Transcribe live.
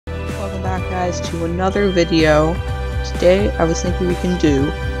Welcome back, guys, to another video. Today I was thinking we can do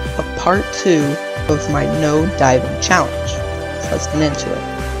a part 2 of my no diving challenge. So let's get into it.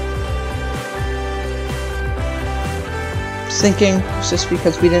 Just thinking, just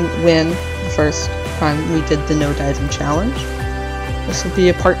because we didn't win the first time we did the no diving challenge, this will be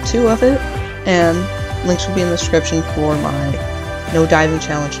a part 2 of it, and links will be in the description for my no diving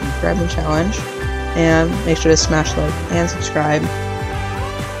challenge and grabbing challenge. And make sure to smash like and subscribe.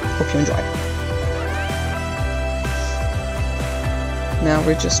 Hope you enjoy. Now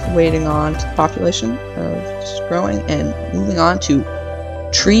we're just waiting on the population of just growing and moving on to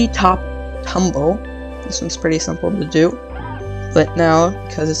treetop tumble. This one's pretty simple to do, but now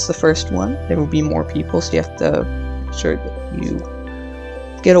because it's the first one, there will be more people, so you have to make sure that you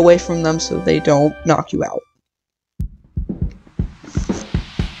get away from them so they don't knock you out.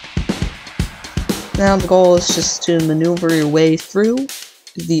 Now the goal is just to maneuver your way through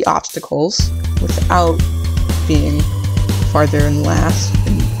the obstacles without being farther than last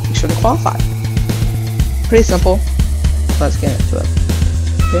and be sure to qualify. Pretty simple. Let's get into it.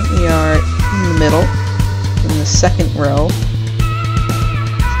 Okay, we are in the middle, in the second row.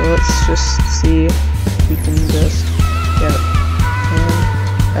 So let's just see if we can just get it.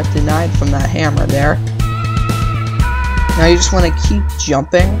 And got denied from that hammer there. Now you just want to keep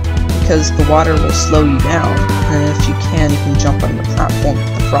jumping, because the water will slow you down, and if you can jump on the platform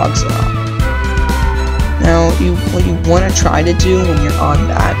that the frogs are on. Now, what you want to try to do when you're on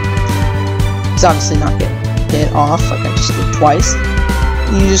that is obviously not get hit off like I just did twice.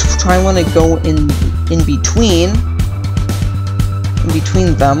 You just try and want to go in between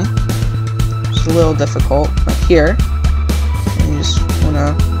them. It's a little difficult, like here. And you just want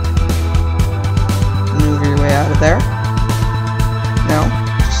to maneuver your way out of there. Now,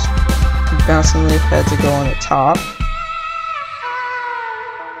 bouncing leaf head to go on the top.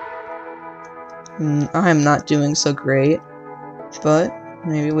 I'm not doing so great, but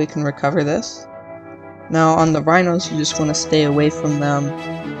maybe we can recover this. Now on the rhinos, you just want to stay away from them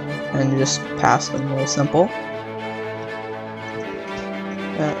and just pass them. Real simple.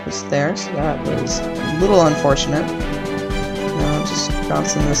 That was there, so that was a little unfortunate. Now just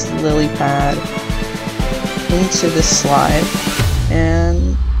bouncing this lily pad into this slide,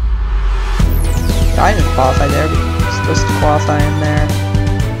 and I didn't qualify there, but I'm supposed to qualify in there.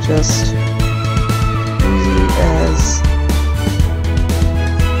 Just easy as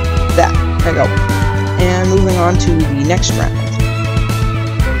that. There we go. And moving on to the next round.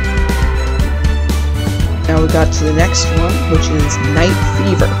 Now we got to the next one, which is Night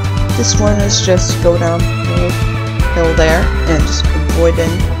Fever. This one is just go down the hill there and just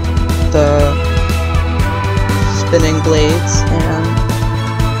avoiding the spinning blades and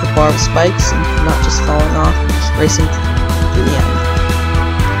barbed spikes and not just falling off, but just racing to the end.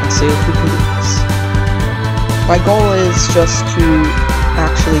 Let's see if we can do this. My goal is just to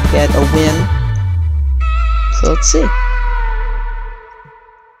actually get a win, so let's see.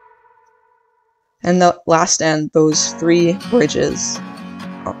 And the last end, those 3 bridges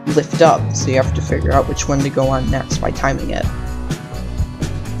lift up, so you have to figure out which one to go on next by timing it.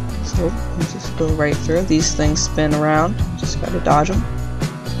 So you just go right through. These things spin around, just gotta dodge them.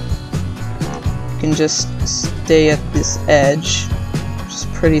 You can just stay at this edge, which is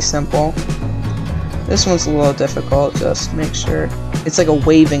pretty simple. This one's a little difficult, just make sure it's like a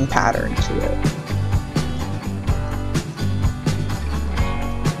waving pattern to it.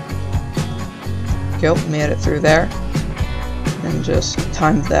 Go, made it through there, and just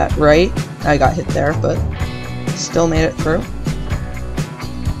timed that right. I got hit there, but still made it through.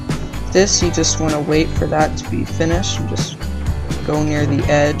 This, you just want to wait for that to be finished and just go near the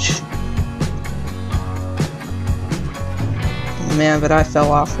edge. Man, but I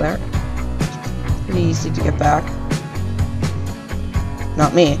fell off there. Pretty easy to get back.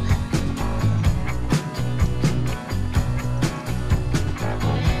 Not me.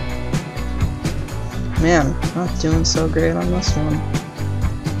 Man, not doing so great on this one.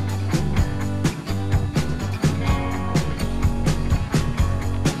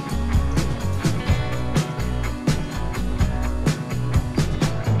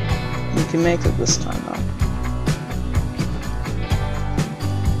 We can make it this time though.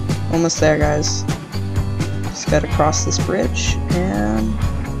 Almost there, guys. Just gotta cross this bridge, and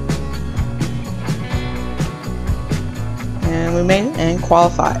we made it and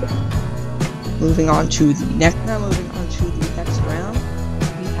qualified. Moving on to the next. Now moving on to the next round,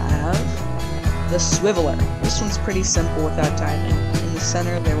 we have the swiveler. This one's pretty simple without timing. In the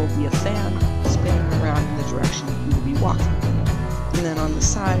center, there will be a fan spinning around in the direction you will be walking. And then on the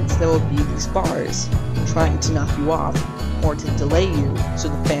sides, there will be these bars trying to knock you off or to delay you so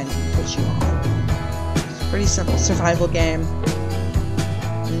the fan can push you Pretty simple survival game.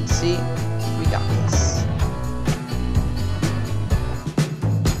 And see, we got this.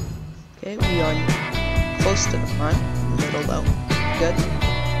 Okay, we are close to the front, middle though. Good.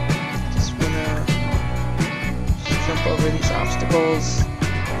 Just wanna jump over these obstacles.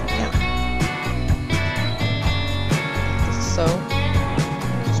 Yeah. Just so.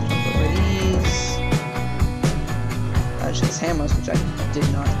 Just jump over these. Just hammers, which I did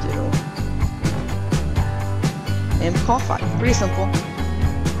not do. And qualify. Pretty simple.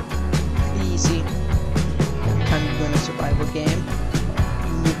 Pretty easy. Every time you win a survival game,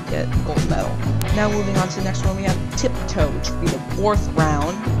 you get a gold medal. Now moving on to the next one, we have Tiptoe, which will be the 4th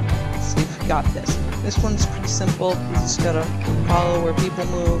round. Let's see if we got this. This one's pretty simple. You just gotta follow where people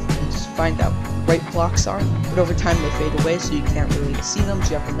move and just find out where bright blocks are. But over time they fade away, so you can't really see them,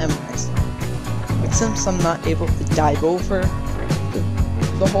 so you have to memorize them. But since I'm not able to dive over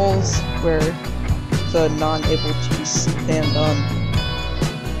the holes where the non-able to stand on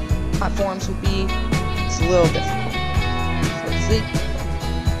platforms would be, it's a little difficult. So let's see.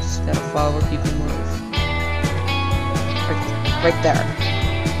 Just gotta follow where people move. Right there.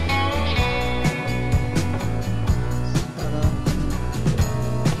 Just gotta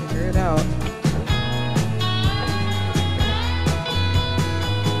figure it out.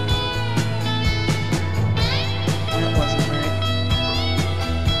 That wasn't right.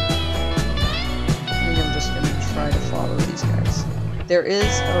 Maybe I'm just gonna try to follow these guys. There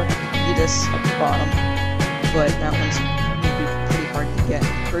is a fetus at the bottom, but that one's maybe pretty hard to get,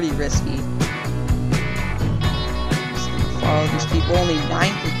 pretty risky. Just follow these people. Only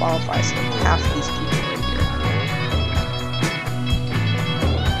 9 can qualify, so half of these people right here.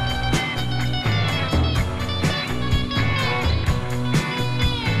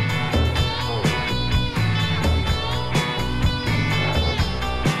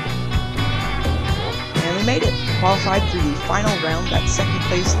 And we made it. Qualified through the final round, that 2nd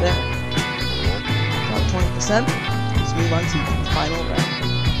place there. About 20%. Let's move on to the final round.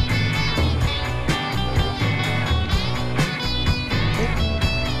 Okay.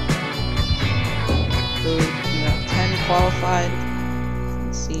 So we have 10 qualified.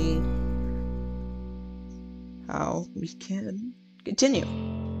 Let's see how we can continue.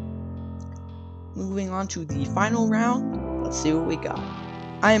 Moving on to the final round. Let's see what we got.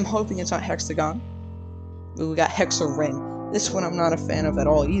 I am hoping it's not Hexagon. We got Hexa Ring. This one I'm not a fan of at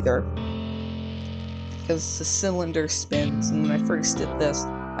all either, because the cylinder spins, and when I first did this,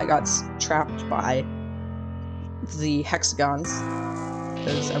 I got trapped by the hexagons,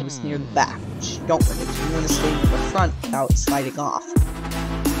 because I was near the back, which you don't want to do. You want to stay near the front without sliding off.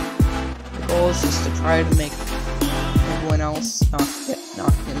 The goal is just to try to make everyone else not get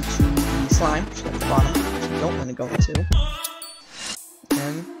knocked into the slime, which is at the bottom, which you don't want to go into.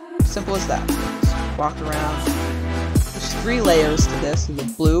 And simple as that. Walk around. There's 3 layers to this: the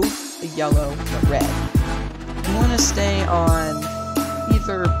blue, the yellow, and the red. You want to stay on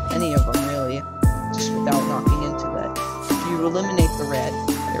either any of them really, just without knocking into it. If you eliminate the red,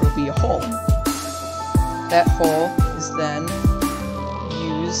 there will be a hole. That hole is then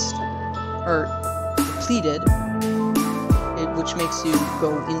used or depleted, which makes you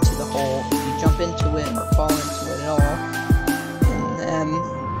go into the hole. If you jump into it or fall into it at all,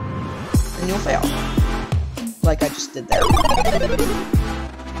 and you'll fail, like I just did there.